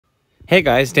Hey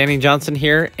guys, Danny Johnson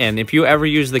here, and if you ever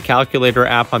use the calculator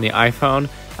app on the iPhone,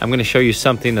 I'm going to show you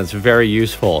something that's very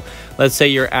useful. Let's say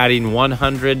you're adding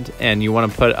 100 and you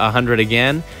want to put 100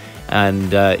 again,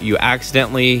 and you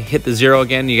accidentally hit the 0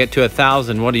 again, you get to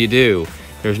 1,000, what do?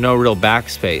 There's no real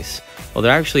backspace. Well,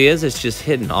 there actually is, it's just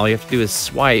hidden. All you have to do is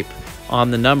swipe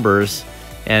on the numbers,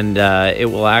 and it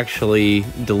will actually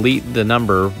delete the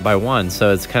number by 1.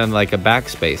 So it's kind of like a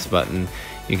backspace button.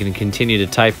 You can continue to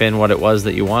type in what it was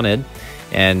that you wanted,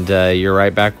 and you're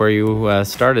right back where you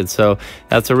started. So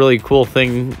that's a really cool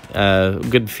thing,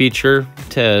 good feature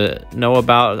to know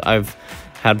about. I've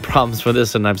had problems with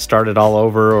this, and I've started all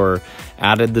over, or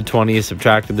added the 20,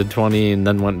 subtracted the 20, and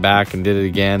then went back and did it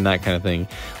again, that kind of thing.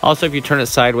 Also, if you turn it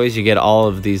sideways, you get all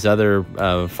of these other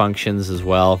functions as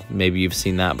well. Maybe you've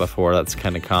seen that before. That's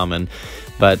kind of common.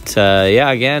 But yeah,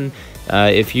 again,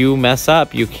 if you mess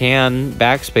up, you can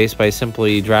backspace by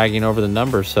simply dragging over the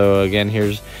number. So again,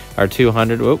 here's our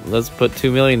 200. Whoop, let's put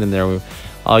 2 million in there.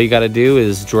 All you got to do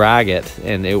is drag it,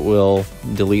 and it will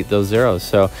delete those zeros.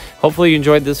 So hopefully you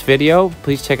enjoyed this video.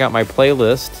 Please check out my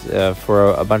playlist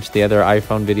for a bunch of the other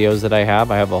iPhone videos that I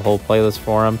have. I have a whole playlist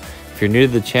for them. If you're new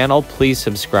to the channel, please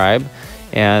subscribe,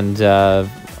 and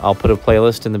I'll put a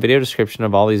playlist in the video description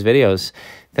of all these videos.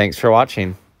 Thanks for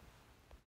watching.